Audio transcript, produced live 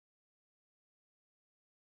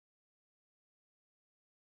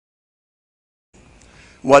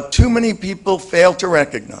What too many people fail to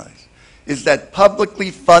recognize is that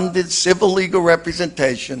publicly funded civil legal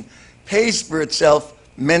representation pays for itself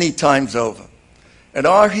many times over. At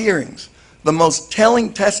our hearings, the most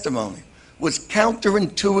telling testimony was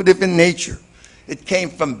counterintuitive in nature. It came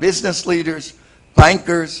from business leaders,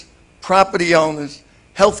 bankers, property owners,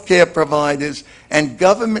 healthcare providers, and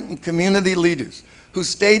government and community leaders who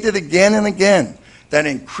stated again and again that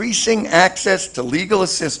increasing access to legal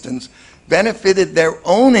assistance benefited their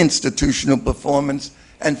own institutional performance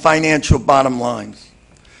and financial bottom lines.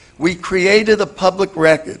 We created a public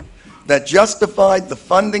record that justified the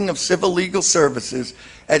funding of civil legal services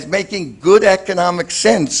as making good economic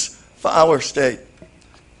sense for our state.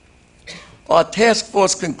 Our task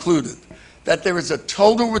force concluded that there is a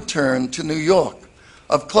total return to New York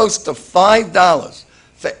of close to $5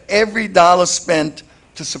 for every dollar spent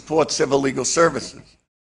to support civil legal services.